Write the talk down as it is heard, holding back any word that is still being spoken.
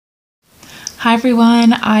Hi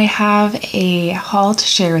everyone, I have a haul to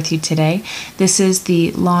share with you today. This is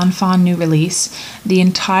the Lawn Fawn new release. The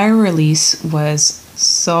entire release was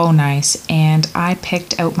so nice and I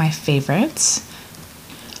picked out my favorites.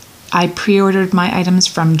 I pre-ordered my items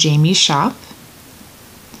from Jamie's shop.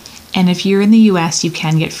 And if you're in the US, you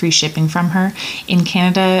can get free shipping from her. In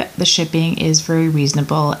Canada, the shipping is very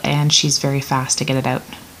reasonable and she's very fast to get it out.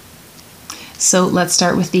 So let's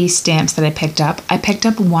start with the stamps that I picked up. I picked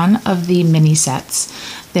up one of the mini sets.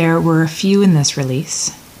 There were a few in this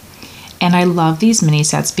release. And I love these mini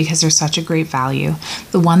sets because they're such a great value.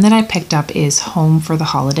 The one that I picked up is Home for the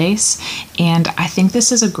Holidays. And I think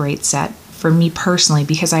this is a great set for me personally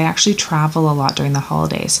because I actually travel a lot during the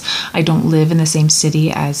holidays. I don't live in the same city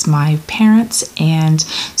as my parents, and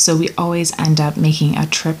so we always end up making a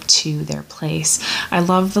trip to their place. I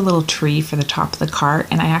love the little tree for the top of the cart,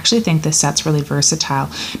 and I actually think this set's really versatile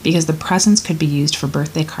because the presents could be used for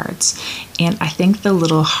birthday cards. And I think the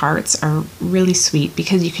little hearts are really sweet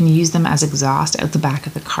because you can use them as exhaust out the back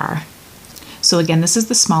of the car. So again, this is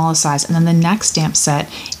the smallest size, and then the next stamp set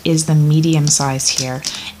is the medium size here.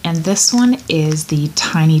 And this one is the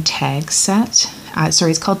Tiny Tag set.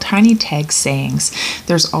 It's called Tiny Tag Sayings.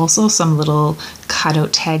 There's also some little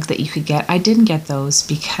cutout tags that you could get. I didn't get those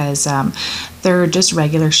because they're just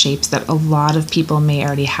regular shapes that a lot of people may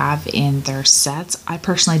already have in their sets. I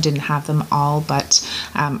personally didn't have them all, but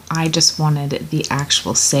I just wanted the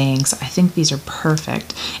actual sayings. I think these are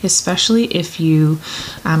perfect, especially if you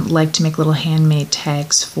like to make little handmade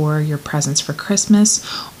tags for your presents for Christmas,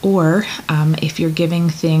 or if you're giving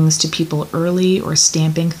things to people early or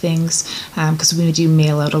stamping things, because when we do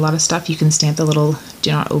mail out a lot of stuff, you can stamp the little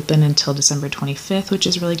do not open until December 25th, which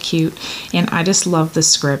is really cute. And I just love the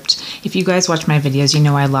script. If you guys watch my videos, you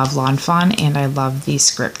know I love Lawn Fawn, and I love the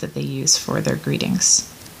script that they use for their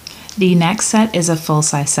greetings. The next set is a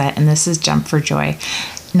full-size set, and this is Jump for Joy.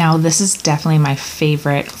 Now, this is definitely my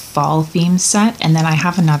favorite fall theme set, and then I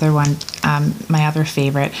have another one, my other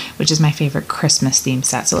favorite, which is my favorite Christmas theme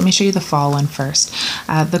set. So let me show you the fall one first.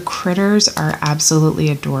 The critters are absolutely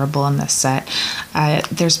adorable in this set.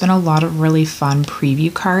 There's been a lot of really fun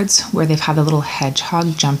preview cards where they've had a little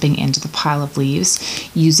hedgehog jumping into the pile of leaves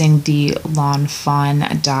using the Lawn Fawn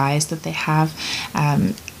dies that they have.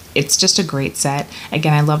 It's just a great set.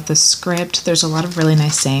 Again, I love the script. There's a lot of really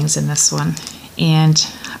nice sayings in this one. And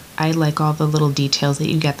I like all the little details that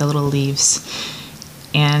you get, the little leaves.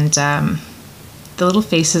 And the little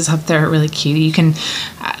faces up there are really cute. You can,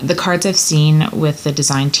 the cards I've seen with the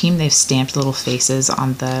design team, they've stamped little faces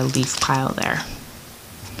on the leaf pile there.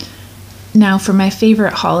 Now for my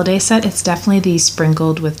favorite holiday set, it's definitely the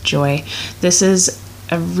Sprinkled with Joy. This is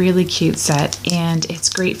a really cute set, and it's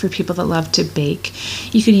great for people that love to bake.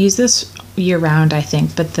 You could use this year round, I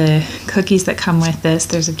think, but the cookies that come with this,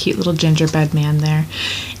 there's a cute little gingerbread man there,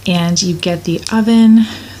 and you get the oven,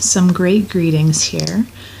 some great greetings here,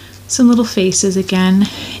 some little faces again,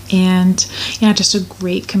 and yeah, just a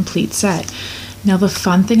great complete set. Now the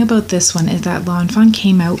fun thing about this one is that Lawn Fawn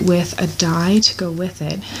came out with a die to go with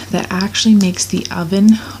it that actually makes the oven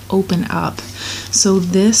open up. So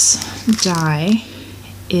this die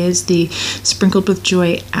is the Sprinkled with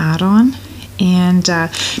Joy add-on, and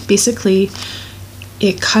basically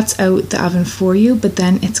it cuts out the oven for you, but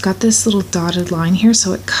then it's got this little dotted line here,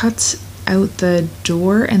 so it cuts out the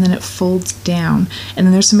door and then it folds down, and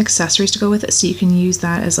then there's some accessories to go with it, so you can use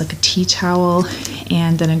that as like a tea towel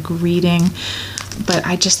and then a greeting. But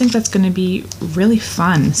I just think that's going to be really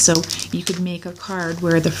fun. So you could make a card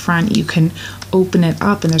where the front you can open it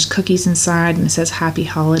up and there's cookies inside and it says Happy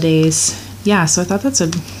Holidays. Yeah, so I thought that's a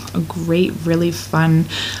great, really fun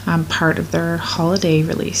part of their holiday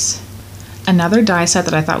release. Another die set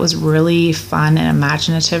that I thought was really fun and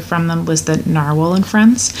imaginative from them was the Narwhal and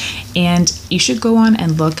Friends. And you should go on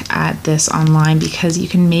and look at this online because you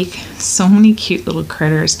can make so many cute little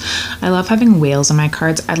critters. I love having whales on my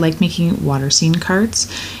cards. I like making water scene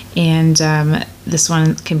cards. And this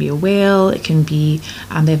one can be a whale, it can be,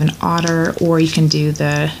 they have an otter, or you can do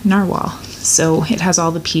the narwhal. So it has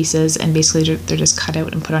all the pieces, and basically they're just cut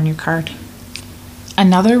out and put on your card.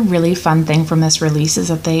 Another really fun thing from this release is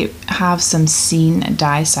that they have some scene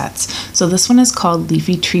die sets. So this one is called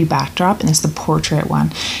Leafy Tree Backdrop, and it's the portrait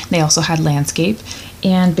one. They also had landscape,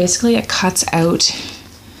 and basically it cuts out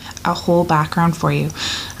a whole background for you.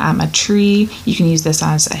 A tree, you can use this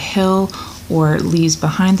as a hill, or leaves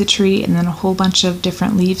behind the tree, and then a whole bunch of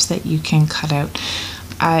different leaves that you can cut out.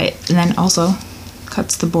 And then also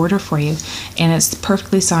cuts the border for you, and it's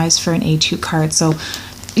perfectly sized for an A2 card. So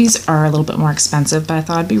these are a little bit more expensive, but I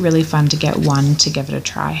thought it'd be really fun to get one to give it a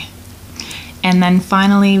try. And then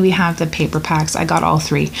finally we have the paper packs. I got all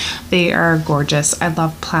three. They are gorgeous. I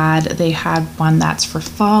love plaid. They had one that's for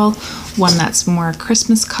fall, one that's more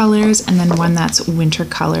Christmas colors, and then one that's winter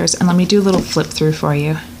colors. And let me do a little flip through for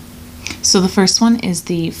you. So the first one is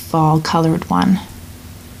the fall colored one,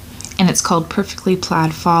 and it's called Perfectly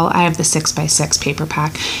Plaid Fall. I have the 6x6 paper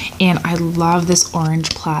pack, and I love this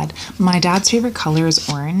orange plaid. My dad's favorite color is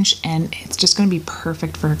orange, and it's just going to be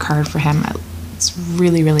perfect for a card for him. It's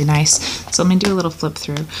really, really nice. So let me do a little flip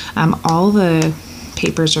through. All the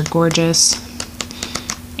papers are gorgeous,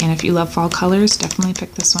 and if you love fall colors, definitely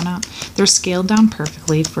pick this one up. They're scaled down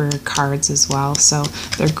perfectly for cards as well, so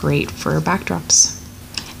they're great for backdrops.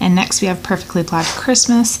 And next we have Perfectly Plaid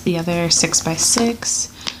Christmas, the other 6x6.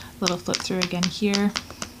 Little flip through again here.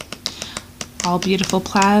 All beautiful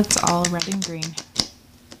plaids, all red and green.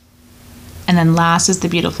 And then last is the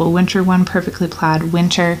beautiful winter one, Perfectly Plaid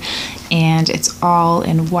Winter, and it's all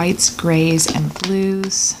in whites, grays, and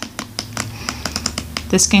blues.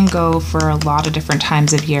 This can go for a lot of different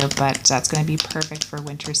times of year, but that's going to be perfect for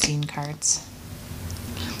winter scene cards.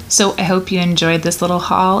 So I hope you enjoyed this little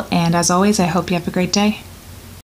haul, and as always, I hope you have a great day.